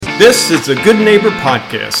This is the Good Neighbor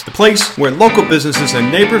Podcast, the place where local businesses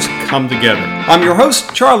and neighbors come together. I'm your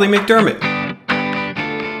host, Charlie McDermott.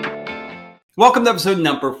 Welcome to episode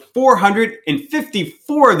number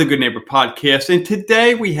 454 of the Good Neighbor Podcast. And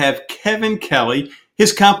today we have Kevin Kelly,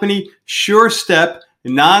 his company, SureStep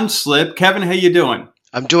Non-Slip. Kevin, how you doing?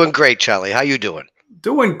 I'm doing great, Charlie. How you doing?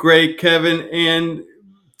 Doing great, Kevin, and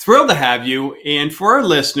thrilled to have you. And for our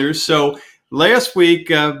listeners, so last week,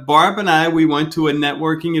 Barb and I, we went to a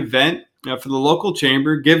networking event for the local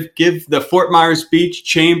chamber. Give the Fort Myers Beach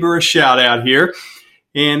Chamber a shout out here.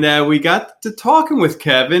 And we got to talking with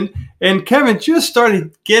Kevin. And Kevin just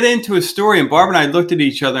started to get into his story. And Barb and I looked at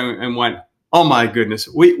each other and went, oh, my goodness,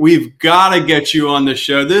 we've got to get you on the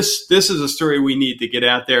show. This is a story we need to get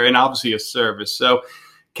out there, and obviously a service. So,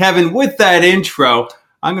 Kevin, with that intro,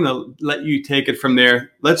 I'm going to let you take it from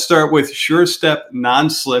there. Let's start with SureStep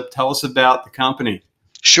Non-Slip. Tell us about the company.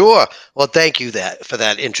 Sure. Well, thank you for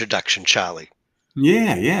that introduction, Charlie.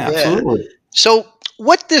 Yeah, absolutely. So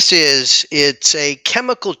what this is, it's a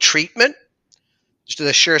chemical treatment, the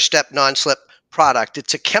SureStep Non-Slip product.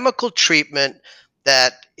 It's a chemical treatment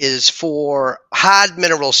that is for hard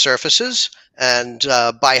mineral surfaces. And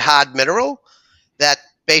by hard mineral, that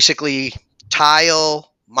basically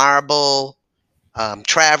tile, marble,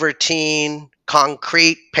 travertine,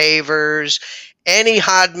 concrete, pavers, any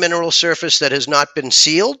hard mineral surface that has not been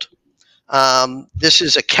sealed. This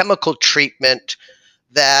is a chemical treatment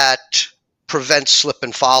that prevents slip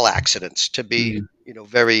and fall accidents, to be,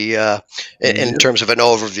 very in terms of an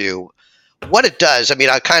overview. What it does,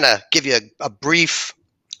 I'll kind of give you a brief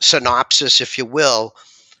synopsis, if you will,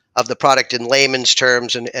 of the product in layman's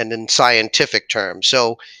terms and in scientific terms.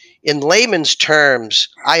 So in layman's terms,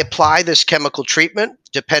 I apply this chemical treatment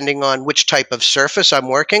depending on which type of surface I'm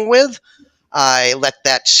working with. I let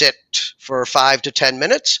that sit for 5 to 10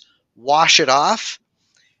 minutes, wash it off,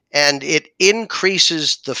 and it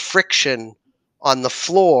increases the friction on the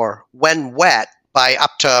floor when wet by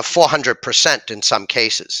up to 400% in some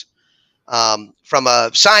cases. From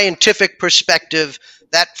a scientific perspective,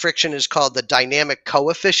 that friction is called the dynamic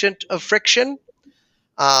coefficient of friction.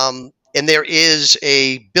 And there is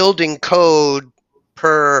a building code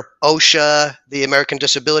per OSHA, the American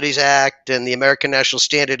Disabilities Act, and the American National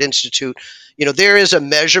Standard Institute. There is a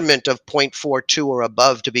measurement of 0.42 or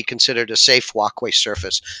above to be considered a safe walkway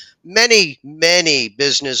surface. Many, many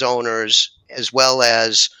business owners, as well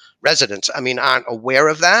as residents, aren't aware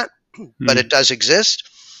of that, but it does exist.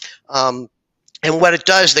 And what it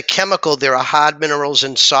does, the chemical, there are hard minerals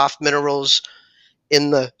and soft minerals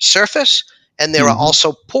in the surface. And there are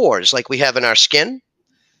also pores like we have in our skin.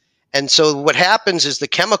 And so what happens is the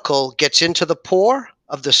chemical gets into the pore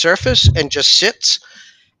of the surface and just sits.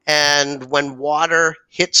 And when water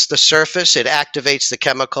hits the surface, it activates the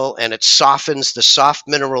chemical and it softens the soft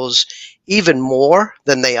minerals even more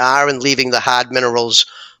than they are, and leaving the hard minerals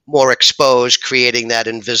more exposed, creating that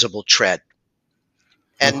invisible tread.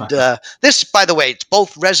 And this, by the way, it's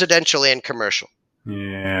both residential and commercial.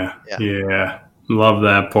 Yeah. Love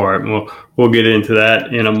that part. We'll get into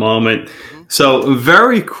that in a moment. So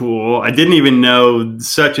very cool. I didn't even know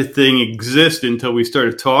such a thing existed until we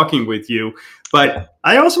started talking with you. But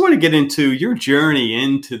I also want to get into your journey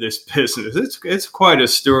into this business. It's quite a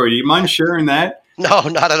story. Do you mind sharing that? No,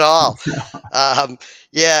 not at all.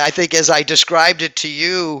 I think as I described it to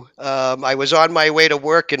you, I was on my way to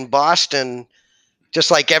work in Boston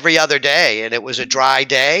just like every other day, and it was a dry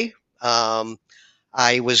day.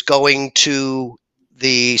 I was going to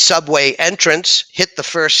the subway entrance, hit the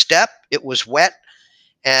first step. It was wet,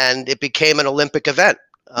 and it became an Olympic event.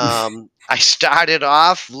 I started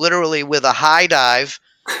off literally with a high dive,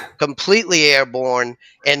 completely airborne,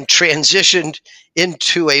 and transitioned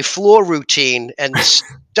into a floor routine and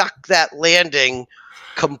stuck that landing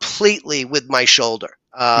completely with my shoulder.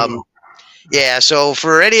 So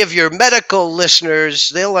for any of your medical listeners,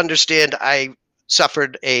 they'll understand I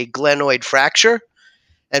suffered a glenoid fracture.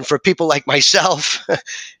 And for people like myself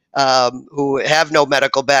who have no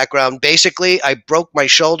medical background, basically I broke my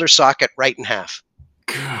shoulder socket right in half.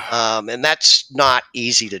 And that's not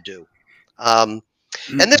easy to do. And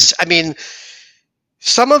this,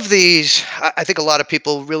 some of these, I think a lot of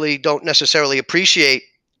people really don't necessarily appreciate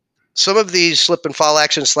some of these slip and fall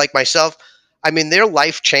accidents like myself. They're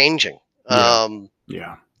life-changing.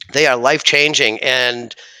 They are life-changing.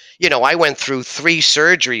 And, I went through 3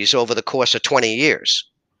 surgeries over the course of 20 years.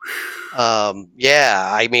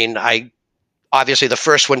 I obviously the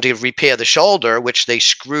first one to repair the shoulder, which they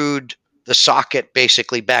screwed the socket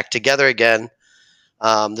basically back together again.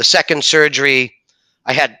 The second surgery,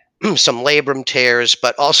 I had some labrum tears,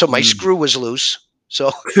 but also my screw was loose. So,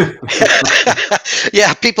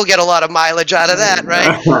 yeah, people get a lot of mileage out of that,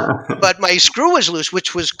 right? But my screw was loose,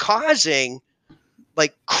 which was causing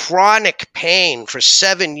like chronic pain for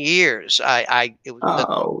 7 years. It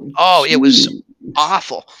was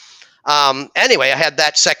awful. Anyway, I had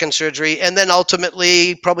that second surgery, and then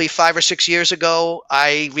ultimately, probably 5 or 6 years ago,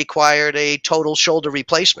 I required a total shoulder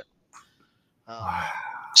replacement.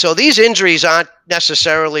 So these injuries aren't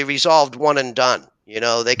necessarily resolved one and done.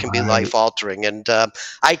 They can be life altering. And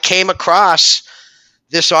I came across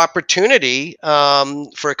this opportunity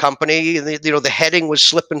for a company. The heading was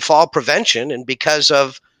slip and fall prevention, and because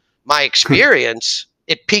of my experience,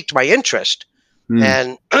 it piqued my interest.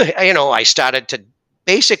 And I started to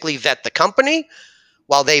basically vet the company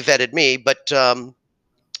while they vetted me. But the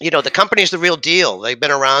company's the real deal. They've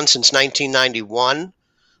been around since 1991.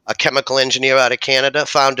 A chemical engineer out of Canada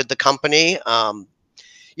founded the company.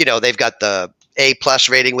 They've got the A+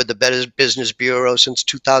 rating with the Better Business Bureau since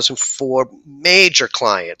 2004. Major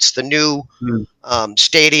clients. The new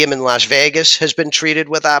stadium in Las Vegas has been treated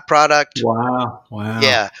with our product. Wow.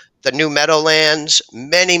 Yeah. The new Meadowlands,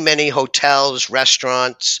 many hotels,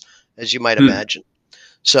 restaurants, as you might imagine.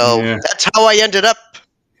 So that's how I ended up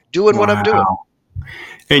doing what I'm doing.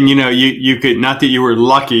 And, you could, not that you were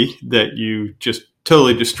lucky that you just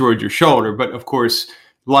totally destroyed your shoulder, but of course,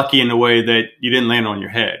 lucky in the way that you didn't land on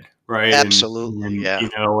your head, right? Absolutely, yeah.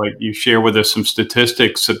 Like you share with us some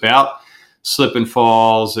statistics about slip and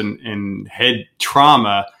falls and head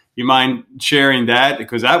trauma. You mind sharing that?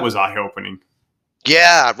 Because that was eye-opening.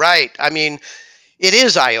 Yeah, right. I mean, it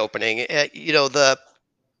is eye-opening. For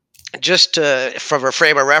a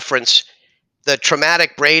frame of reference, the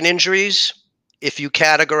traumatic brain injuries, if you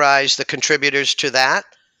categorize the contributors to that,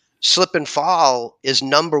 slip and fall is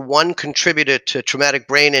number one contributor to traumatic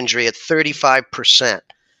brain injury at 35%.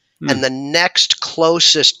 And the next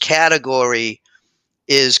closest category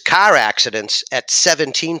is car accidents at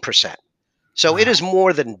 17%. So it is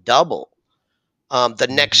more than double the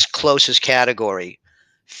next closest category.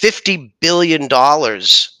 $50 billion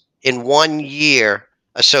in 1 year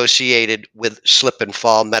associated with slip and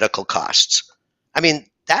fall medical costs. I mean,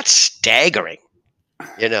 that's staggering.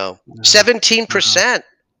 17%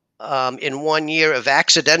 in 1 year of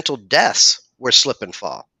accidental deaths were slip and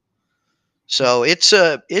fall. So it's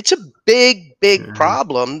a big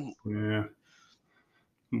problem. Yeah.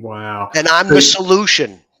 Wow. And I'm the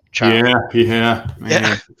solution, Charlie. Yeah.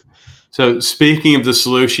 So speaking of the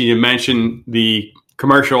solution, you mentioned the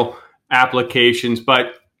commercial applications,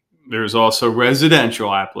 but there's also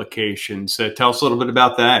residential applications. Tell us a little bit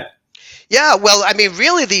about that. Yeah, well, I mean,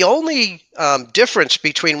 really the only difference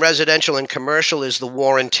between residential and commercial is the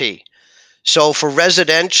warranty. So for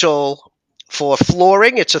residential, for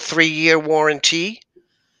flooring, it's a 3-year warranty.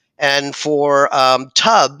 And for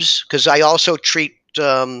tubs, because I also treat,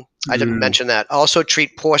 I didn't mention that, I also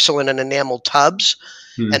treat porcelain and enamel tubs.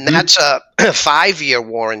 And that's a 5-year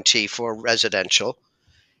warranty for residential.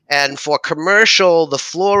 And for commercial, the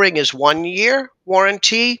flooring is 1 year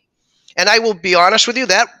warranty. And I will be honest with you,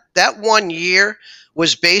 that 1 year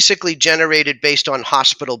was basically generated based on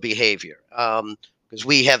hospital behavior, because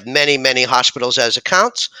we have many hospitals as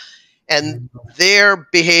accounts, and their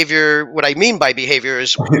behavior, what I mean by behavior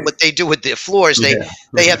is what they do with their floors.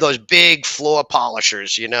 They have those big floor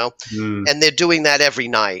polishers, and they're doing that every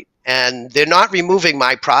night. And they're not removing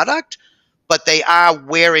my product, but they are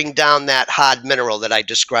wearing down that hard mineral that I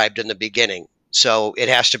described in the beginning. So it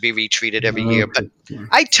has to be retreated every year. But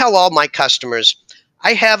I tell all my customers,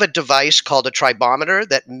 I have a device called a tribometer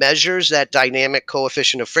that measures that dynamic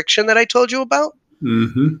coefficient of friction that I told you about.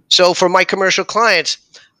 So for my commercial clients,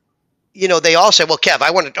 they all say, well, Kev,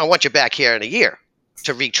 I want you back here in a year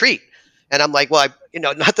to retreat. And I'm like, well,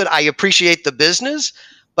 not that I appreciate the business,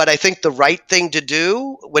 but I think the right thing to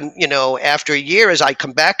do when, after a year is I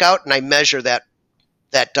come back out and I measure that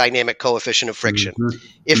dynamic coefficient of friction.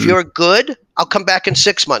 If you're good, I'll come back in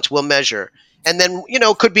 6 months. We'll measure. And then,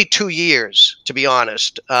 it could be 2 years, to be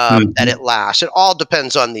honest, that it lasts. It all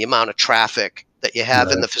depends on the amount of traffic that you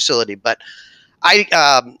have in the facility. But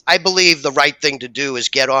I believe the right thing to do is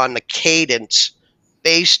get on the cadence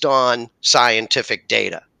based on scientific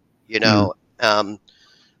data, and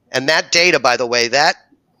that data, by the way, that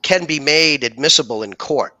can be made admissible in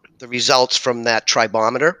court, the results from that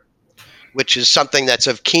tribometer, which is something that's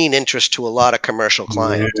of keen interest to a lot of commercial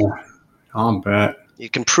clients. Yeah, I'll bet. You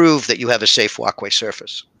can prove that you have a safe walkway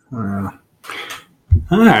surface. All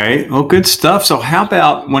right. Well, good stuff. So how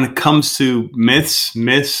about when it comes to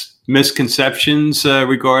misconceptions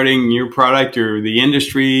regarding your product or the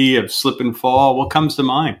industry of slip and fall? What comes to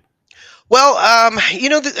mind? Well,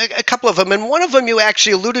 a couple of them, and one of them you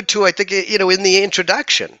actually alluded to, I think, in the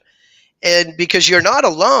introduction, and because you're not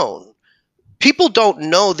alone, people don't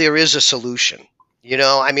know there is a solution.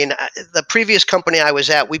 The previous company I was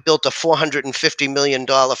at, we built a $450 million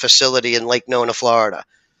facility in Lake Nona, Florida.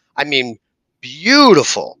 I mean,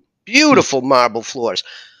 beautiful, beautiful marble floors.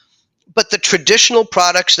 But the traditional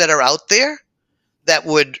products that are out there that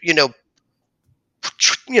would,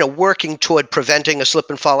 working toward preventing a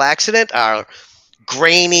slip and fall accident are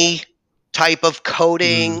grainy type of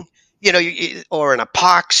coating, or an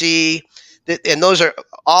epoxy. And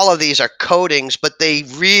all of these are coatings, but they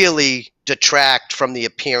really detract from the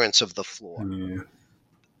appearance of the floor. Yeah.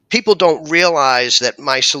 People don't realize that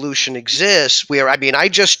my solution exists where, I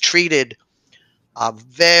just treated a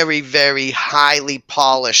very, very highly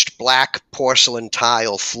polished black porcelain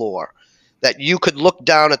tile floor that you could look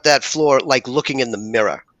down at that floor like looking in the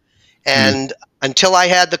mirror. And until I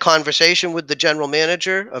had the conversation with the general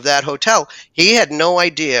manager of that hotel, he had no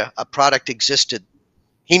idea a product existed.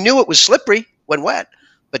 He knew it was slippery when wet,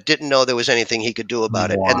 but didn't know there was anything he could do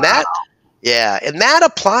about it. Wow. And that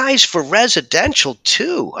applies for residential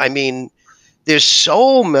too. I mean, there's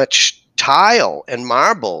so much tile and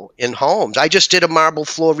marble in homes. I just did a marble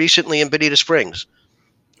floor recently in Bonita Springs.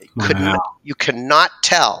 You cannot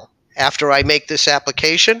tell after I make this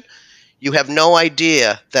application. You have no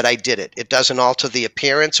idea that I did it. It doesn't alter the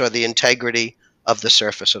appearance or the integrity of the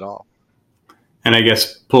surface at all. And I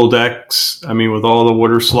guess pool decks, with all the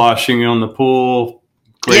water sloshing on the pool.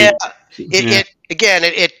 Great. Yeah.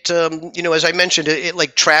 As I mentioned,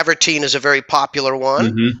 like travertine is a very popular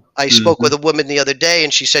one. Mm-hmm. I spoke with a woman the other day,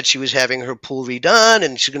 and she said she was having her pool redone,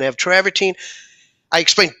 and she's going to have travertine. I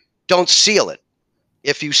explained, don't seal it.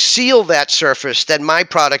 If you seal that surface, then my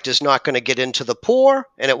product is not going to get into the pore,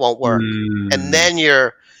 and it won't work. And then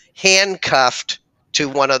you're handcuffed to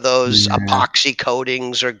one of those epoxy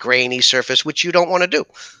coatings or grainy surface, which you don't want to do.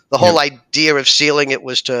 The whole idea of sealing it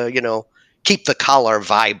was to, keep the color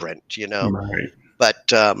vibrant, Right.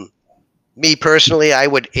 But me personally, I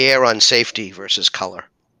would err on safety versus color.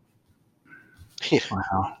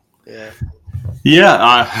 Wow. Yeah.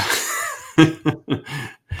 Yeah.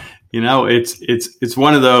 It's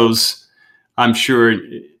one of those, I'm sure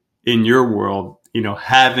in your world,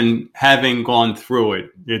 having gone through it,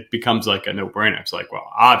 it becomes like a no-brainer. It's like, well,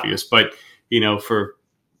 obvious, but, for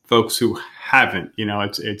folks who haven't,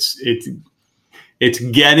 it's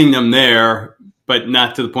getting them there, but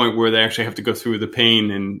not to the point where they actually have to go through the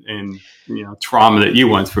pain and trauma that you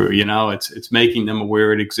went through. It's making them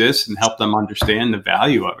aware it exists and help them understand the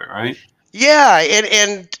value of it, right? Yeah,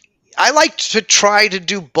 and I like to try to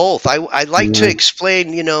do both. I like to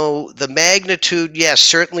explain, the magnitude, yes,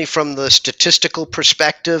 certainly from the statistical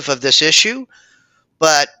perspective of this issue,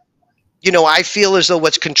 but I feel as though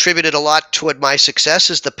what's contributed a lot toward my success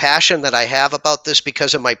is the passion that I have about this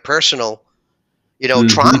because of my personal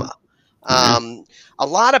trauma. A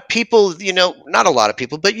lot of people, not a lot of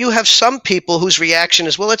people, but you have some people whose reaction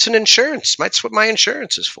is, well, it's an insurance. That's what my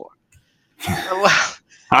insurance is for. Well,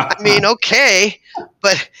 okay,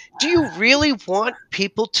 but do you really want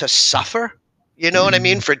people to suffer? You know what I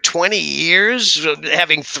mean? For 20 years,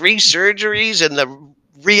 having 3 surgeries and the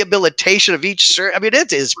rehabilitation of each surgery.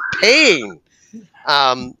 It is pain.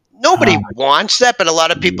 Nobody wants that, but a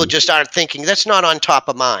lot of people just aren't thinking. That's not on top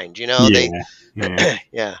of mind,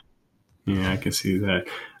 Yeah, I can see that.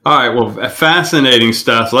 All right, well, fascinating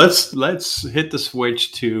stuff. Let's hit the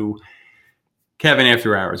switch to Kevin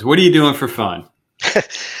After Hours. What are you doing for fun?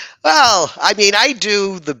 Well, I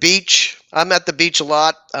do the beach. I'm at the beach a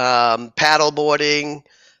lot, paddle boarding,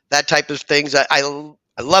 that type of things. I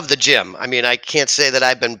love the gym. I can't say that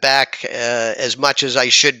I've been back as much as I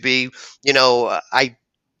should be. I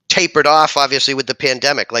tapered off, obviously, with the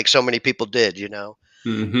pandemic, like so many people did,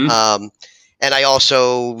 And I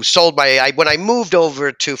also sold when I moved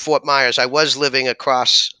over to Fort Myers, I was living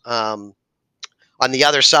across on the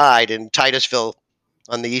other side in Titusville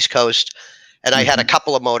on the East Coast. And I had a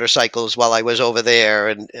couple of motorcycles while I was over there.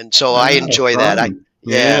 And so I enjoy that.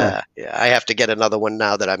 I have to get another one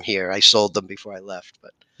now that I'm here. I sold them before I left.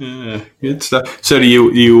 But good stuff. So do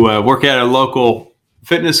you work at a local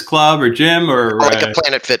fitness club or gym or like a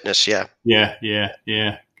Planet Fitness? Yeah.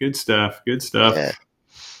 Yeah. Good stuff. Yeah.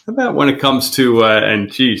 How about when it comes to,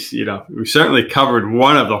 and geez, we certainly covered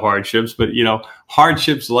one of the hardships, but,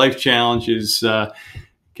 hardships, life challenges,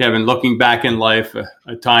 Kevin, looking back in life,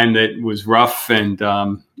 a time that was rough and,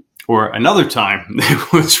 or another time that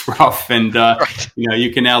was rough. And, right.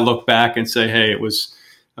 You can now look back and say, hey, it was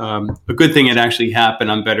a good thing it actually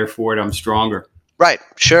happened. I'm better for it. I'm stronger. Right.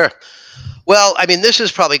 Sure. Well, I mean, this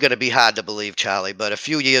is probably going to be hard to believe, Charlie, but a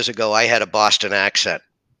few years ago, I had a Boston accent.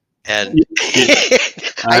 And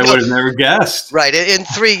I would have never guessed. Right. In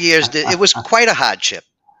 3 years, it was quite a hardship.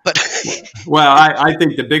 But well, I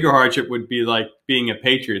think the bigger hardship would be like being a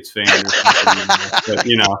Patriots fan or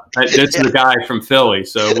something. But, that's the guy from Philly.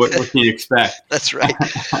 So what can you expect? That's right.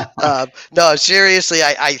 No, seriously,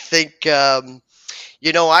 I think,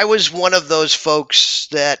 I was one of those folks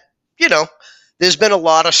that, there's been a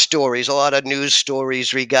lot of stories, a lot of news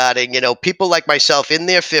stories regarding, people like myself in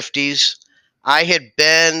their 50s. I had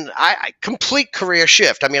been complete career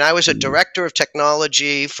shift. I mean, I was a director of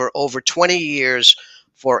technology for over 20 years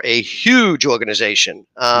for a huge organization.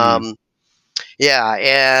 And,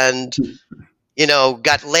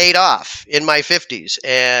 got laid off in my 50s.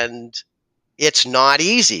 And it's not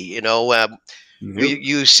easy,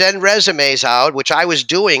 You send resumes out, which I was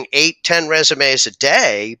doing 8-10 resumes a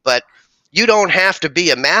day, but you don't have to be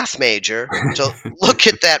a math major to look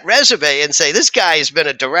at that resume and say, this guy has been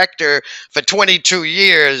a director for 22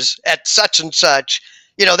 years at such and such.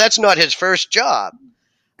 That's not his first job.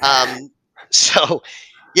 So,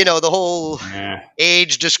 the whole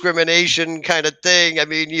age discrimination kind of thing. I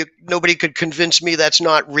mean, nobody could convince me that's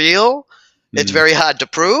not real. It's very hard to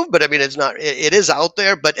prove, but I mean, it is out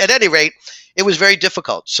there. But at any rate, it was very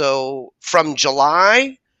difficult. So from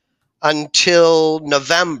July until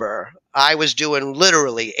November, I was doing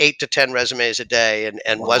literally 8 to 10 resumes a day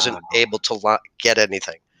and wasn't able to get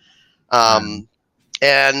anything. And,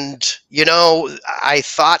 I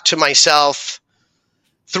thought to myself,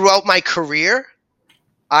 throughout my career,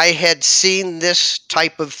 I had seen this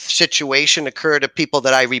type of situation occur to people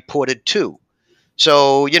that I reported to.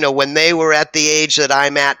 So, when they were at the age that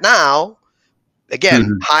I'm at now,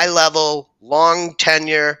 again, high level, long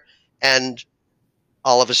tenure, and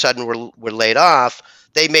all of a sudden we're laid off,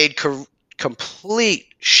 they made complete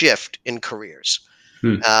shift in careers.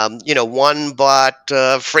 One bought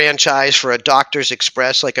a franchise for a Doctor's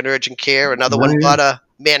Express, like an urgent care. Another one bought a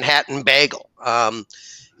Manhattan Bagel,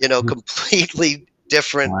 completely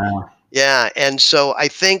different. Wow. Yeah. And so I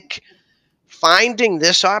think finding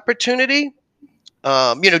this opportunity,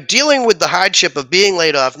 dealing with the hardship of being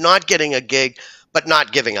laid off, not getting a gig, but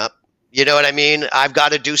not giving up. You know what I mean? I've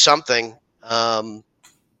got to do something.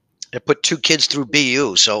 I put 2 kids through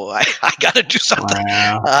BU, so I got to do something.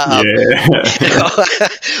 Wow.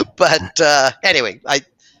 But anyway,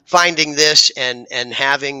 finding this and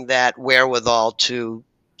having that wherewithal to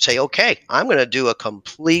say, okay, I'm going to do a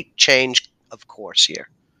complete change of course here.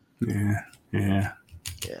 Yeah.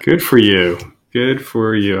 Good for you. Good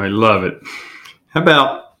for you. I love it. How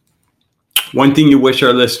about one thing you wish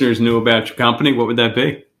our listeners knew about your company? What would that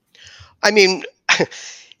be? I mean,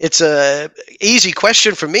 it's a easy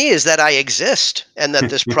question for me, is that I exist and that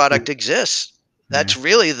this product exists. That's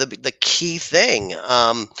really the key thing.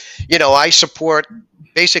 I support,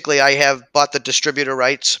 basically I have bought the distributor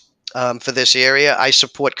rights for this area. I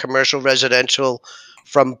support commercial residential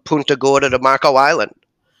from Punta Gorda to Marco Island.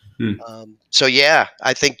 So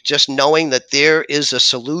I think just knowing that there is a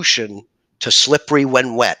solution to slippery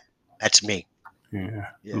when wet, that's me. Yeah.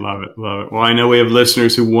 Love it. Well, I know we have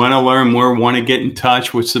listeners who want to learn more, want to get in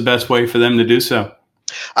touch. What's the best way for them to do so?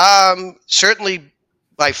 Certainly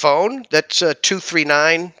by phone. That's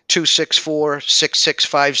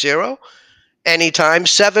 239-264-6650. Anytime,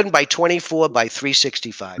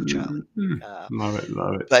 7x24x365, Charlie. Love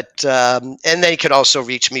it. But and they can also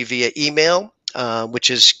reach me via email,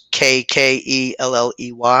 which is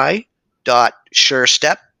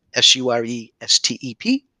KKELLEY.SureStep,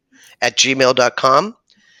 SURESTEP, @gmail.com.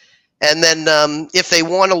 And then if they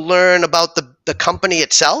want to learn about the company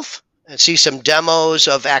itself and see some demos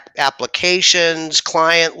of applications,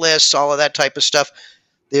 client lists, all of that type of stuff,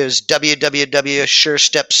 there's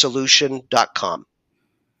www.surestepsolution.com.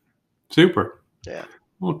 Super. Yeah.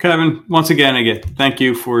 Well, Kevin, once again, thank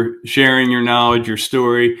you for sharing your knowledge, your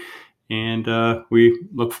story. And we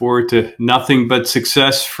look forward to nothing but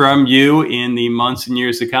success from you in the months and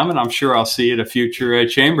years to come. And I'm sure I'll see you at a future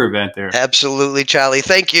chamber event there. Absolutely, Charlie.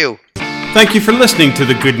 Thank you. Thank you for listening to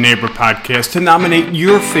the Good Neighbor Podcast. To nominate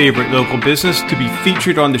your favorite local business to be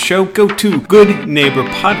featured on the show, go to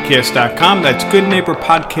goodneighborpodcast.com. That's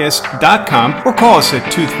goodneighborpodcast.com, or call us at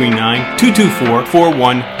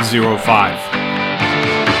 239-224-4105.